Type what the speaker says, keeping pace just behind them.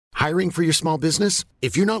Hiring for your small business?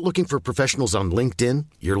 If you're not looking for professionals on LinkedIn,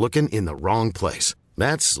 you're looking in the wrong place.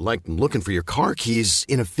 That's like looking for your car keys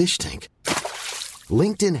in a fish tank.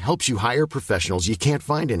 LinkedIn helps you hire professionals you can't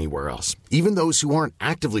find anywhere else, even those who aren't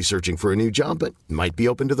actively searching for a new job but might be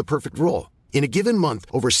open to the perfect role. In a given month,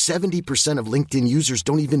 over 70% of LinkedIn users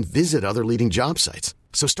don't even visit other leading job sites.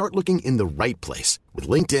 So start looking in the right place. With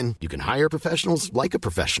LinkedIn, you can hire professionals like a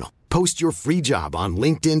professional. Post your free job on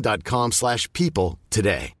linkedin.com/people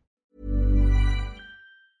today.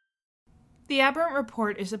 The Aberrant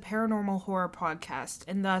Report is a paranormal horror podcast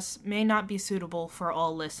and thus may not be suitable for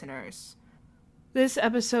all listeners. This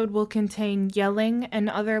episode will contain yelling and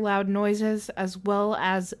other loud noises as well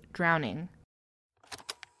as drowning.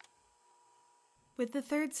 With the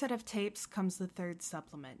third set of tapes comes the third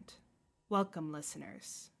supplement. Welcome,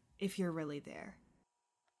 listeners, if you're really there.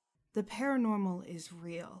 The paranormal is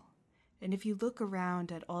real, and if you look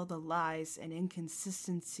around at all the lies and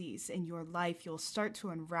inconsistencies in your life, you'll start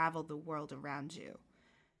to unravel the world around you,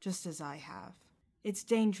 just as I have. It's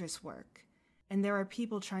dangerous work, and there are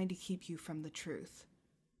people trying to keep you from the truth.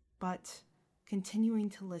 But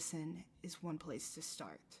continuing to listen is one place to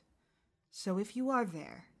start. So if you are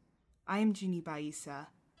there, I am Jeannie Baisa,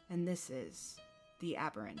 and this is The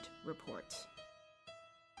Aberrant Report.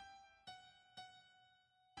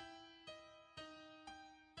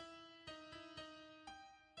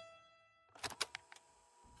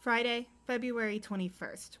 Friday, February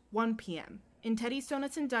 21st, 1 p.m., in Teddy's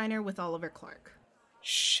Donuts and Diner with Oliver Clark.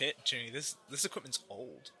 Shit, Jenny, this equipment's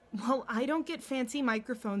old. Well, I don't get fancy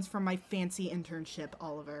microphones from my fancy internship,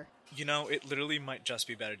 Oliver. You know, it literally might just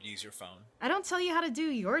be better to use your phone. I don't tell you how to do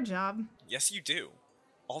your job. Yes, you do.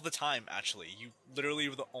 All the time, actually. You literally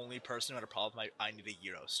were the only person who had a problem with my I Need a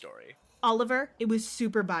Euro story. Oliver, it was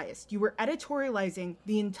super biased. You were editorializing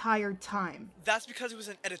the entire time. That's because it was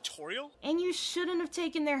an editorial? And you shouldn't have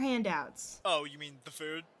taken their handouts. Oh, you mean the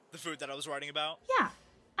food? The food that I was writing about? Yeah,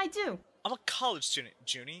 I do. I'm a college student,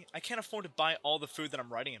 Junie. I can't afford to buy all the food that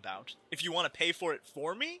I'm writing about. If you want to pay for it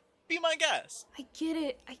for me, be my guest. I get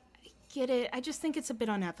it. I get it. I just think it's a bit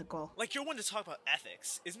unethical. Like, you're one to talk about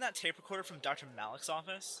ethics. Isn't that tape recorder from Dr. Malik's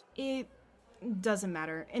office? It doesn't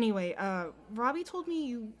matter. Anyway, Robbie told me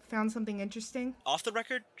you found something interesting. Off the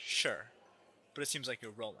record? Sure. But it seems like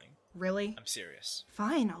you're rolling. Really? I'm serious.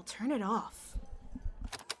 Fine, I'll turn it off.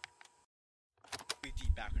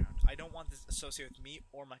 Deep background. I don't want this associated with me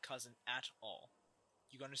or my cousin at all.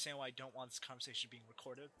 You understand why I don't want this conversation being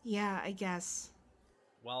recorded? Yeah, I guess.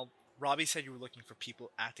 Well, Robbie said you were looking for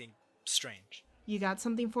people acting strange. You got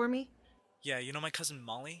something for me? Yeah, you know my cousin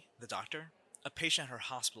Molly, the doctor? A patient at her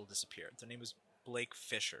hospital disappeared. Their name was Blake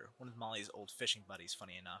Fisher, one of Molly's old fishing buddies,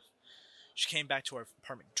 funny enough. She came back to our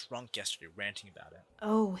apartment drunk yesterday, ranting about it.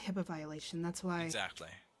 Oh, HIPAA violation, that's why. Exactly.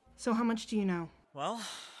 So how much do you know? Well,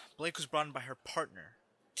 Blake was brought in by her partner,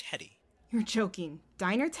 Teddy. You're joking.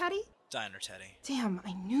 Diner Teddy? Diner Teddy. Damn,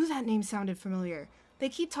 I knew that name sounded familiar. They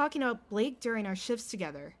keep talking about Blake during our shifts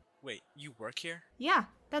together. Wait, you work here? Yeah,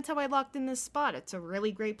 that's how I locked in this spot. It's a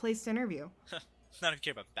really great place to interview. Not if you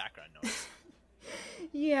care about background noise.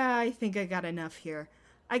 Yeah, I think I got enough here.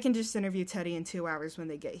 I can just interview Teddy in 2 hours when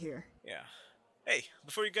they get here. Yeah. Hey,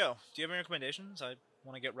 before you go, do you have any recommendations? I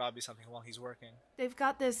want to get Robbie something while he's working. They've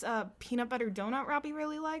got this, peanut butter donut Robbie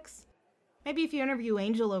really likes. Maybe if you interview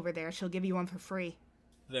Angel over there, she'll give you one for free.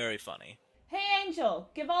 Very funny. Hey, Angel,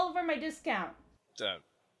 give Oliver my discount.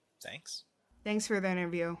 Thanks? Thanks for the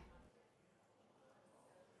interview.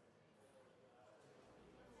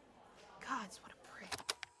 Gods, what a prick.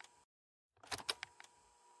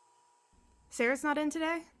 Sarah's not in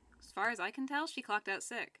today? As far as I can tell, she clocked out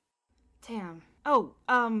sick. Damn. Oh,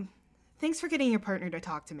 thanks for getting your partner to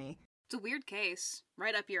talk to me. It's a weird case.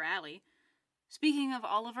 Right up your alley. Speaking of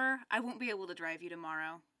Oliver, I won't be able to drive you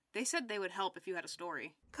tomorrow. They said they would help if you had a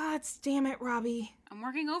story. Gods damn it, Robbie. I'm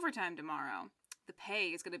working overtime tomorrow. The pay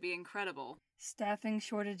is going to be incredible. Staffing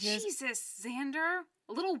shortages. Jesus, Xander.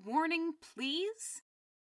 A little warning, please?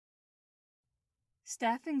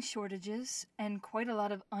 Staffing shortages and quite a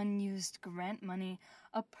lot of unused grant money.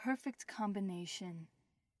 A perfect combination.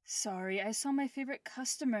 Sorry, I saw my favorite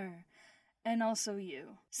customer. And also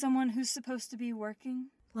you. Someone who's supposed to be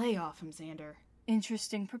working. Lay off him, Xander.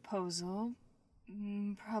 Interesting proposal.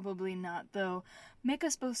 Probably not, though. Make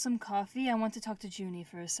us both some coffee. I want to talk to Junie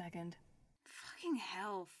for a second. Fucking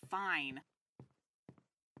hell, fine.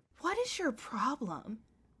 What is your problem?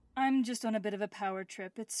 I'm just on a bit of a power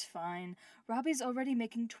trip. It's fine. Robbie's already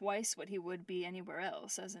making twice what he would be anywhere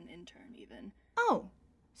else, as an intern even. Oh,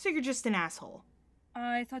 so you're just an asshole.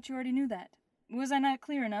 I thought you already knew that. Was I not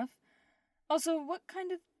clear enough? Also, what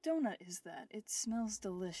kind of donut is that? It smells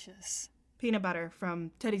delicious. peanut butter from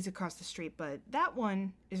Teddy's across the street, but that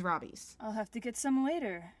one is Robbie's. I'll have to get some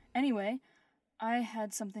later. Anyway, I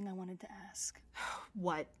had something I wanted to ask.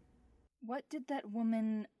 What? What did that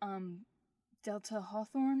woman, Delta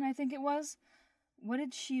Hawthorne, I think it was? What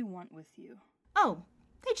did she want with you? Oh,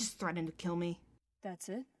 they just threatened to kill me. That's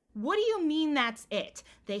it? What do you mean that's it?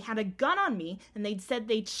 They had a gun on me, and they'd said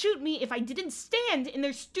they'd shoot me if I didn't stand in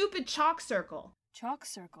their stupid chalk circle. Chalk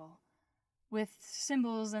circle? With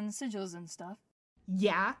symbols and sigils and stuff?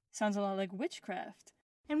 Yeah? Sounds a lot like witchcraft.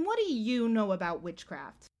 And what do you know about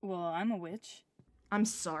witchcraft? Well, I'm a witch. I'm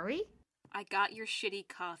sorry? I got your shitty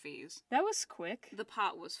coffees. That was quick. The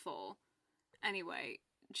pot was full. Anyway,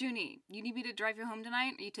 Junie, you need me to drive you home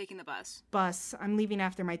tonight, or are you taking the bus? Bus, I'm leaving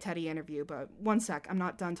after my Teddy interview, but one sec, I'm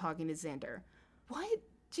not done talking to Xander. What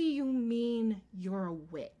do you mean you're a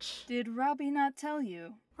witch? Did Robbie not tell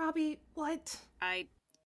you? Robbie, what? I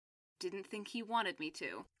didn't think he wanted me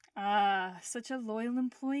to. Ah, such a loyal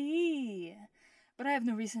employee. But I have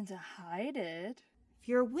no reason to hide it. If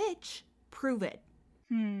you're a witch, prove it.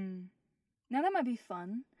 Now that might be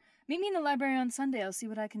fun. Meet me in the library on Sunday, I'll see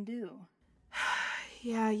what I can do.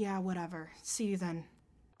 Yeah, whatever. See you then.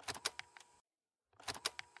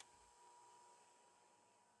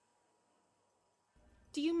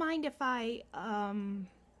 Do you mind if I,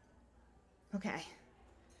 Okay.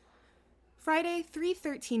 Friday,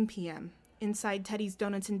 3:13 p.m. Inside Teddy's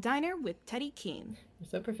Donuts and Diner with Teddy Keene. You're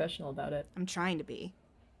so professional about it. I'm trying to be.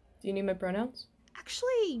 Do you need my pronouns?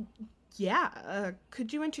 Actually, yeah.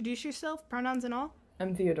 Could you introduce yourself, pronouns and all?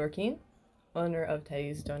 I'm Theodore Keene, owner of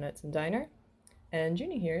Teddy's Donuts and Diner, and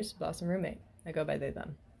Junie here's boss and roommate. I go by they,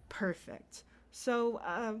 them. Perfect. So,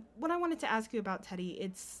 what I wanted to ask you about Teddy,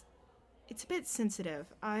 it's a bit sensitive.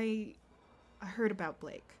 I heard about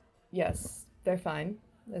Blake. Yes, they're fine.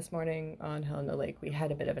 This morning on Helena Lake, we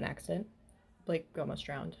had a bit of an accident. Blake almost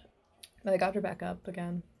drowned. But I got her back up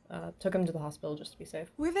again. Took him to the hospital just to be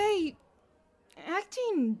safe. Were they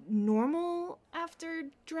acting normal after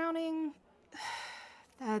drowning?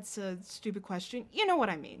 That's a stupid question. You know what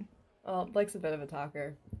I mean. Well, Blake's a bit of a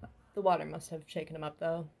talker. The water must have shaken him up,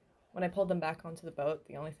 though. When I pulled them back onto the boat,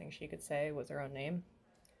 the only thing she could say was her own name.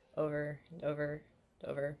 Over and over and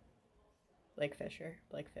over. Blake Fisher.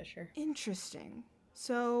 Blake Fisher. Interesting.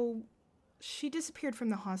 So, she disappeared from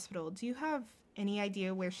the hospital. Do you have any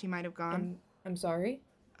idea where she might have gone? I'm sorry?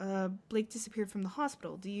 Blake disappeared from the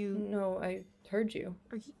hospital. Do you... No, I heard you.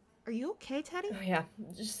 Are you okay, Teddy? Oh, yeah,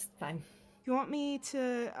 just fine. You want me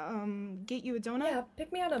to, get you a donut? Yeah,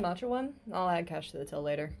 pick me out a matcha one. I'll add cash to the till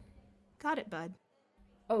later. Got it, bud.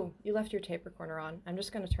 Oh, you left your tape recorder on. I'm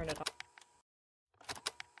just gonna turn it off.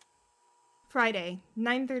 Friday,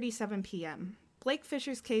 9:37 p.m. Blake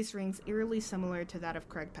Fisher's case rings eerily similar to that of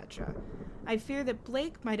Craig Petra. I fear that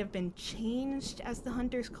Blake might have been changed, as the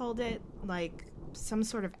hunters called it, like some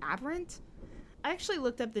sort of aberrant. I actually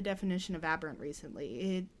looked up the definition of aberrant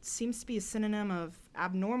recently. It seems to be a synonym of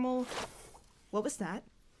abnormal. What was that?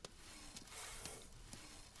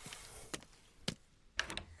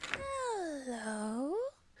 Hello?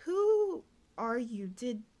 Who are you?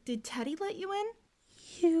 Did Teddy let you in?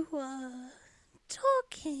 You are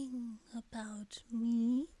talking about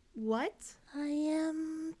me. What? I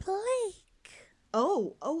am Blake.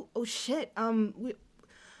 Oh, shit.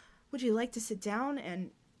 Would you like to sit down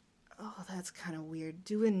and... Oh, that's kind of weird.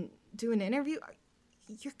 Do an interview?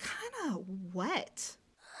 You're kind of wet.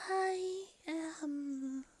 I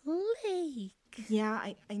am Blake.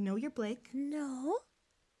 Yeah, I know you're Blake. No,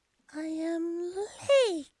 I am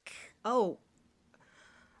Lake. Oh.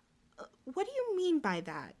 What do you mean by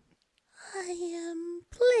that? I am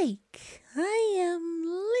Blake. I am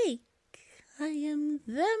Lake. I am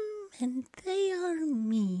them and they are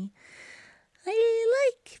me. I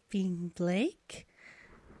like being Blake.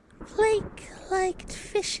 Blake liked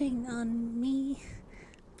fishing on me.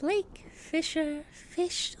 Blake Fisher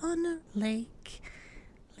fished on a lake.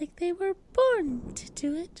 Like they were born to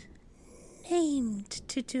do it, named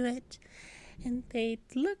to do it. And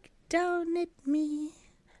they'd look down at me,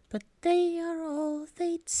 but they are all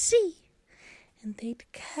they'd see. And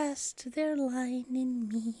they'd cast their line in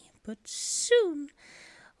me, but soon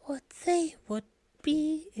what they would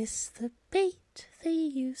be is the bait they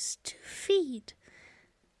used to feed.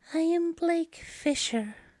 I am Blake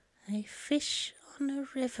Fisher. I fish on a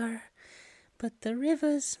river, but the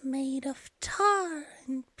river's made of tar,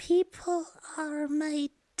 and people are my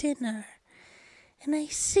dinner. And I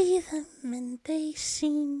see them, and they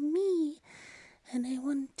see me, and I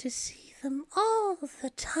want to see them all the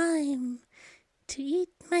time, to eat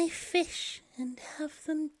my fish and have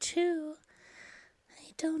them too.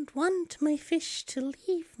 I don't want my fish to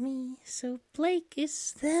leave me, so Blake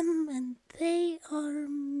is them and they are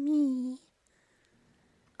me.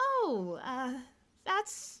 Oh,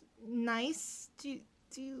 that's nice. Do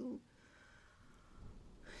you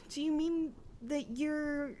mean that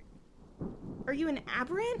you're... Are you an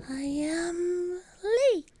aberrant? I am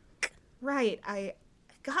Lake. Right, I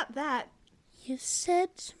got that. You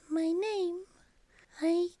said my name.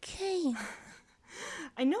 I came.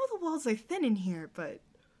 I know the walls are thin in here, but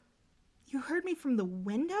you heard me from the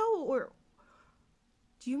window, or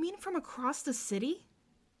do you mean from across the city?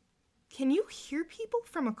 Can you hear people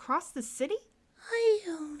from across the city? I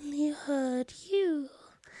only heard you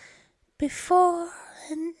before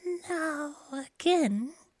and now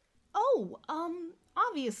again. Oh,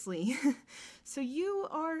 obviously. So you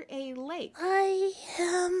are a Lake. I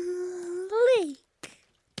am Lake.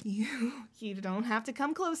 You don't have to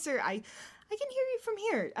come closer. I can hear you from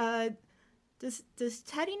here. Does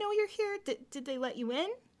Teddy know you're here? Did they let you in?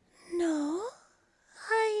 No,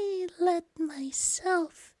 I let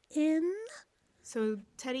myself in. So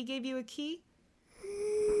Teddy gave you a key?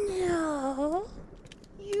 No,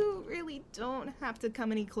 You really don't have to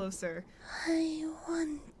come any closer. I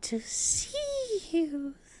want to see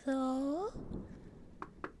you, though.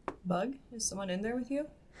 Bug, is someone in there with you?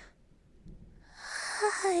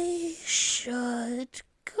 I should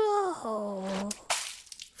go.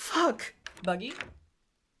 Fuck! Buggy?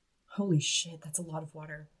 Holy shit, that's a lot of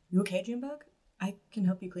water. You okay, Junebug? I can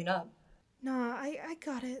help you clean up. Nah, I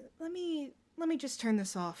got it. Let me just turn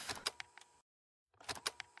this off.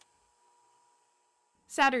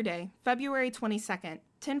 Saturday, February 22nd,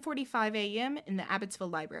 10:45 a.m. in the Abbotsville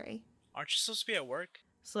Library. Aren't you supposed to be at work?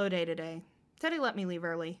 Slow day today. Teddy let me leave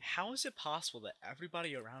early. How is it possible that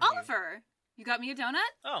everybody around you... Oliver, you got me a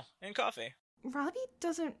donut? Oh, and coffee. Robbie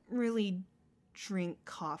doesn't really drink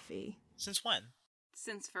coffee. Since when?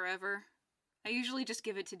 Since forever. I usually just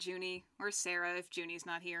give it to Junie or Sarah if Junie's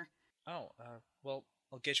not here. Oh, well,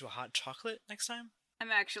 I'll get you a hot chocolate next time?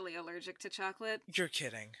 I'm actually allergic to chocolate. You're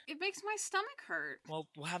kidding. It makes my stomach hurt. Well,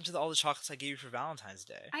 what happened to all the chocolates I gave you for Valentine's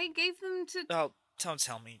Day? I gave them to... Oh, don't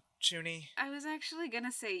tell me. Junie? I was actually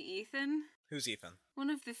gonna say Ethan. Who's Ethan? One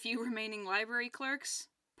of the few remaining library clerks.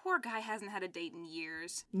 Poor guy hasn't had a date in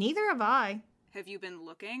years. Neither have I. Have you been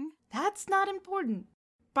looking? That's not important.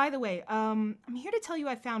 By the way, I'm here to tell you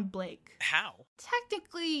I found Blake. How?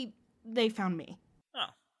 Technically, they found me. Oh,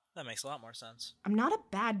 that makes a lot more sense. I'm not a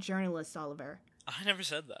bad journalist, Oliver. I never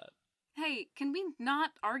said that. Hey, can we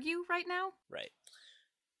not argue right now? Right.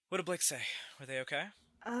 What did Blake say? Were they okay?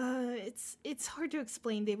 It's hard to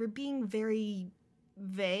explain. They were being very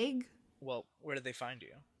vague. Well, where did they find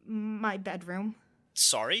you? My bedroom.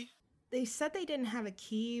 Sorry? They said they didn't have a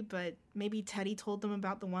key, but maybe Teddy told them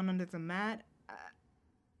about the one under the mat.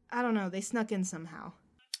 I don't know, they snuck in somehow.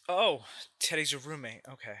 Oh, Teddy's your roommate.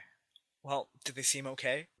 Okay. Well, did they seem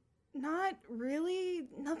okay? Not really.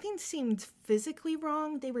 Nothing seemed physically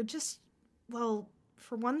wrong. They were just, well,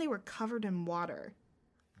 for one, they were covered in water.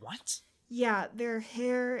 What? Yeah, their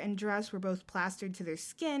hair and dress were both plastered to their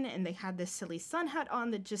skin, and they had this silly sun hat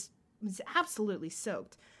on that just was absolutely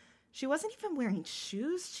soaked. She wasn't even wearing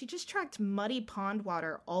shoes. She just tracked muddy pond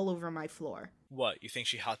water all over my floor. What, you think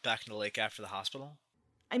she hopped back in the lake after the hospital?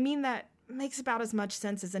 I mean, that makes about as much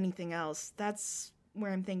sense as anything else. That's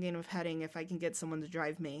where I'm thinking of heading if I can get someone to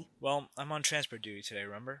drive me. Well, I'm on transport duty today,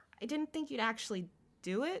 remember? I didn't think you'd actually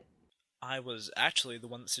do it. I was actually the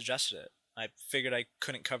one that suggested it. I figured I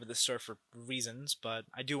couldn't cover this story for reasons, but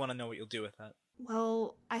I do want to know what you'll do with it.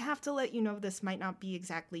 Well, I have to let you know this might not be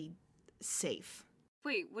exactly safe.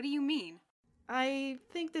 Wait, what do you mean? I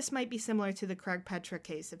think this might be similar to the Craig Petra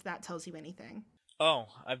case, if that tells you anything. Oh,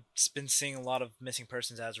 I've been seeing a lot of missing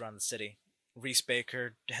persons ads around the city. Reese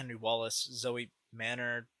Baker, Henry Wallace, Zoe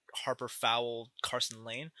Manor, Harper Fowle, Carson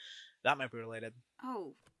Lane. That might be related.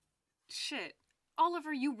 Oh, shit.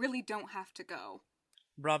 Oliver, you really don't have to go.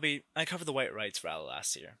 Robbie, I covered the white rights rally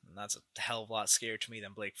last year, and that's a hell of a lot scarier to me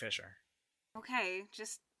than Blake Fisher. Okay,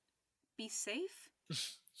 just be safe?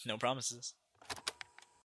 No promises.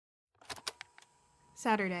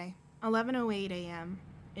 Saturday, 11:08 a.m.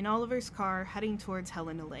 In Oliver's car, heading towards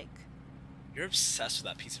Helena Lake. You're obsessed with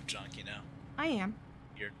that piece of junk, you know? I am.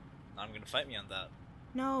 You're not gonna fight me on that.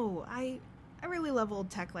 No, I really love old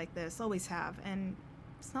tech like this, always have, and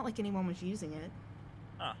it's not like anyone was using it.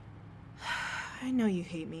 Huh. I know you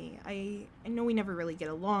hate me. I know we never really get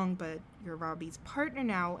along, but you're Robbie's partner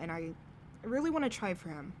now, and I really want to try for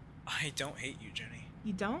him. I don't hate you, Jenny.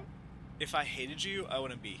 You don't? If I hated you, I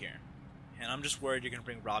wouldn't be here. And I'm just worried you're gonna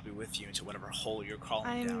bring Robbie with you into whatever hole you're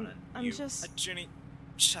crawling down in. I'm just... Jenny,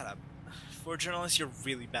 shut up. For a journalist, you're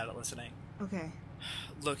really bad at listening. Okay.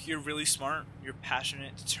 Look, you're really smart, you're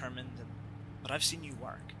passionate, determined, but I've seen you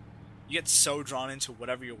work. You get so drawn into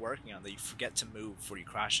whatever you're working on that you forget to move before you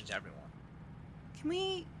crash into everyone. Can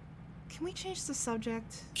we change the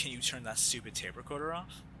subject? Can you turn that stupid tape recorder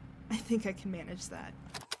off? I think I can manage that.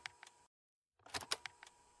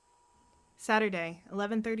 Saturday,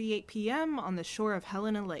 11:38 p.m. on the shore of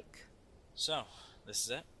Helena Lake. So, this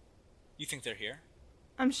is it? You think they're here?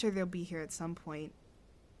 I'm sure they'll be here at some point.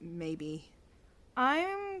 Maybe.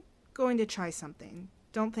 I'm going to try something.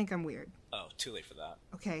 Don't think I'm weird. Oh, too late for that.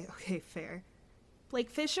 Okay, fair. Blake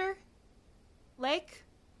Fisher? Lake?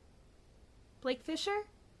 Blake Fisher?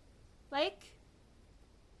 Lake?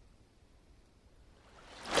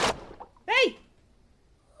 Hey!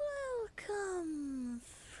 Welcome,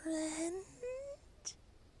 friend.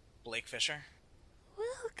 Blake Fisher?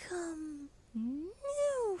 Welcome,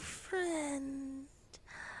 new friend.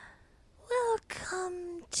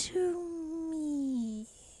 Welcome to me.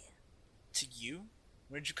 To you?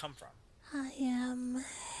 Where'd you come from? I am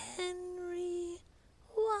Henry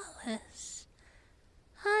Wallace.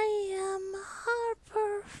 I am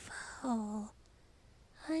Harper Fowl.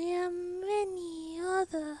 I am many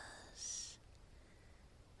others.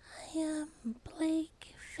 I am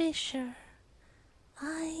Blake Fisher.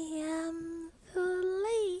 I am the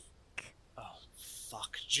lake. Oh,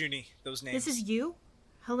 fuck. Junie, those names. This is you?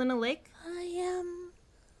 Helena Lake? I am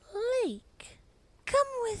Lake. Come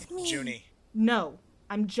with me. Junie. No,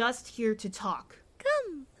 I'm just here to talk.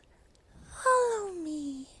 Come. Follow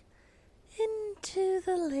me into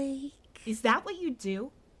the lake. Is that what you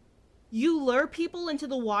do? You lure people into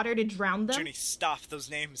the water to drown them? Junie, stop. Those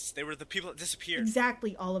names. They were the people that disappeared.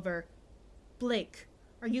 Exactly, Oliver. Blake,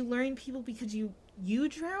 are you luring people because you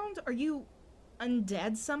drowned? Are you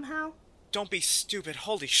undead somehow? Don't be stupid.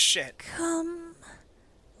 Holy shit. Come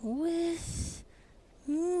with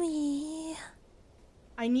me.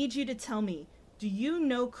 I need you to tell me, do you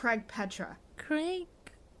know Craig Petra? Craig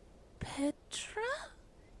Petra?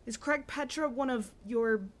 Is Craig Petra one of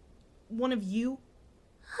you?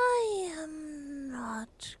 I am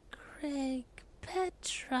not Craig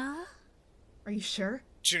Petra. Are you sure?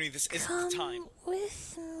 Junie, this isn't Come the time.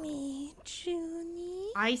 with me,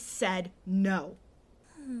 Junie. I said no.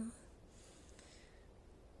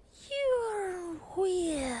 You're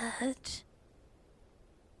weird.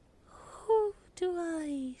 Who do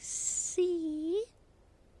I see?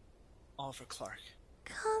 Oliver Clark.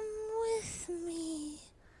 Come with me,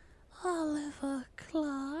 Oliver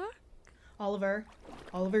Clark. Oliver,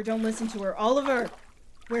 don't listen to her. Oliver,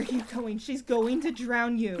 where are you going? She's going to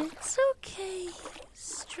drown you. It's okay,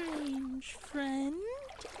 strange friend.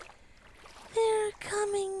 They're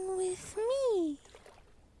coming with me.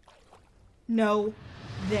 No,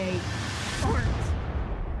 they aren't.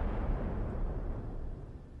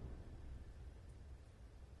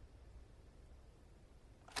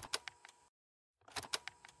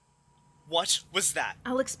 What was that?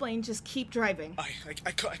 I'll explain, just keep driving.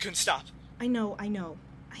 I couldn't stop. I know.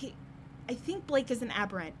 I think Blake is an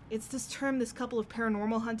aberrant. It's this term this couple of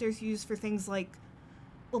paranormal hunters use for things like,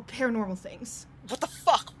 well, paranormal things. What the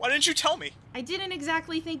fuck? Why didn't you tell me? I didn't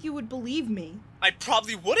exactly think you would believe me. I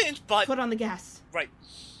probably wouldn't, but... Put on the gas. Right.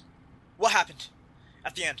 What happened?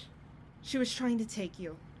 At the end? She was trying to take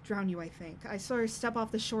you. Drown you, I think. I saw her step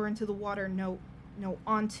off the shore into the water.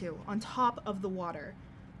 On top of the water.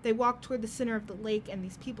 They walked toward the center of the lake, and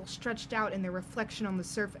these people stretched out in their reflection on the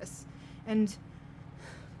surface. And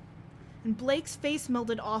Blake's face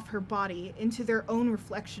melted off her body into their own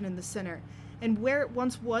reflection in the center. And where it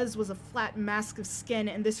once was a flat mask of skin,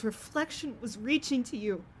 and this reflection was reaching to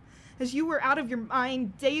you. As you were out of your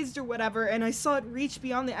mind, dazed or whatever, and I saw it reach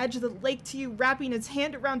beyond the edge of the lake to you, wrapping its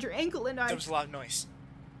hand around your ankle, and There was a lot of noise.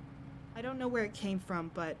 I don't know where it came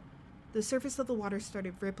from, but the surface of the water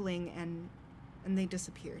started rippling, and they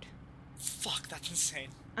disappeared. Fuck, that's insane.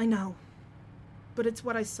 I know. But it's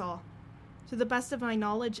what I saw. To the best of my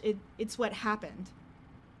knowledge, it's what happened.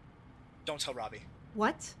 Don't tell Robbie.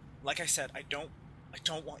 What? Like I said, I don't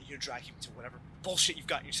want you to drag him into whatever bullshit you've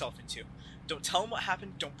gotten yourself into. Don't tell him what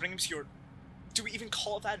happened, don't bring him to your... Do we even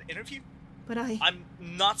call that an interview? But I'm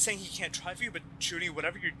not saying he can't try for you, but Judy,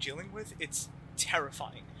 whatever you're dealing with, it's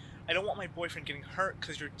terrifying. I don't want my boyfriend getting hurt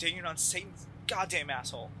because you're dating on Satan's goddamn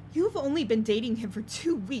asshole. You've only been dating him for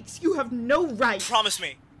 2 weeks. You have no right. Promise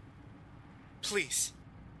me. Please.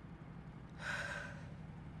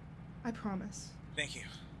 I promise. Thank you.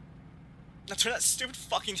 Now turn that stupid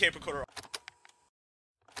fucking tape recorder off.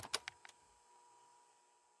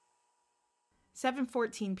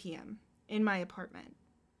 7:14 p.m. in my apartment.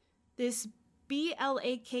 This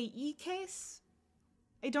BLAKE case?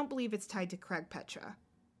 I don't believe it's tied to Craig Petra.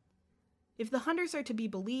 If the hunters are to be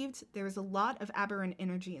believed, there is a lot of aberrant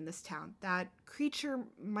energy in this town. That creature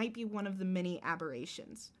might be one of the many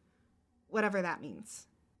aberrations. Whatever that means.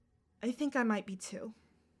 I think I might be too.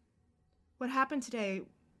 What happened today,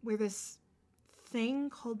 where this thing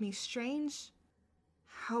called me strange,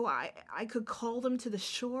 how I could call them to the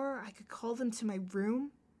shore, I could call them to my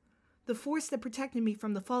room, the force that protected me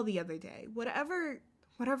from the fall the other day,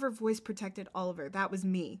 whatever voice protected Oliver, that was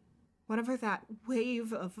me. Whatever that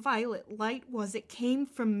wave of violet light was, it came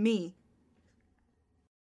from me.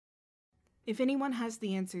 If anyone has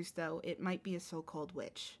the answers, though, it might be a so-called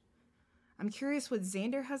witch. I'm curious what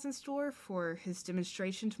Xander has in store for his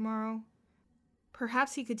demonstration tomorrow.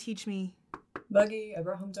 Perhaps he could teach me... Buggy, I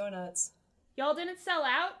brought home donuts. Y'all didn't sell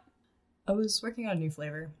out? I was working on a new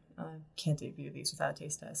flavor. I can't debut these without a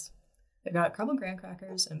taste test. They've got caramel graham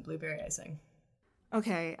crackers and blueberry icing.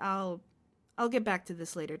 Okay, I'll get back to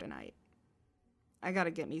this later tonight. I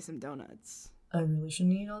gotta get me some donuts. I really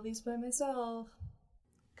shouldn't eat all these by myself.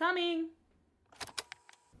 Coming!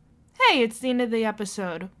 Hey, it's the end of the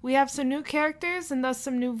episode. We have some new characters and thus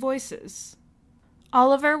some new voices.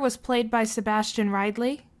 Oliver was played by Sebastian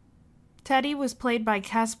Ridley. Teddy was played by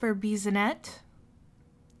Casper Bizanet.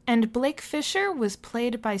 And Blake Fisher was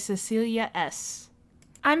played by Cecilia S.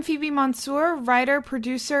 I'm Phoebe Mansour, writer,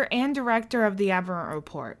 producer, and director of The Aberrant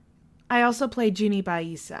Report. I also played Jeannie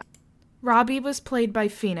Baisa. Robbie was played by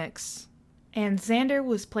Phoenix, and Xander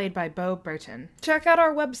was played by Bo Burton. Check out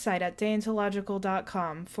our website at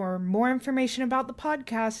deontological.com for more information about the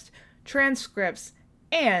podcast, transcripts,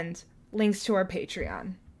 and links to our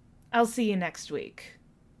Patreon. I'll see you next week.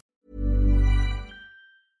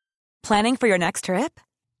 Planning for your next trip?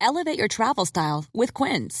 Elevate your travel style with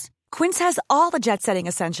Quince. Quince has all the jet-setting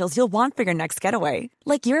essentials you'll want for your next getaway,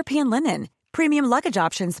 like European linen, premium luggage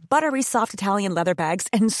options, buttery soft Italian leather bags,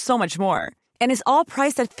 and so much more. And is all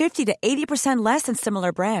priced at 50 to 80% less than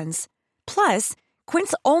similar brands. Plus,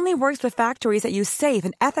 Quince only works with factories that use safe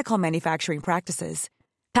and ethical manufacturing practices.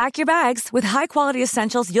 Pack your bags with high-quality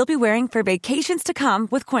essentials you'll be wearing for vacations to come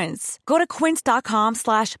with Quince. Go to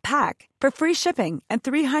quince.com/pack for free shipping and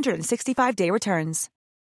 365-day returns.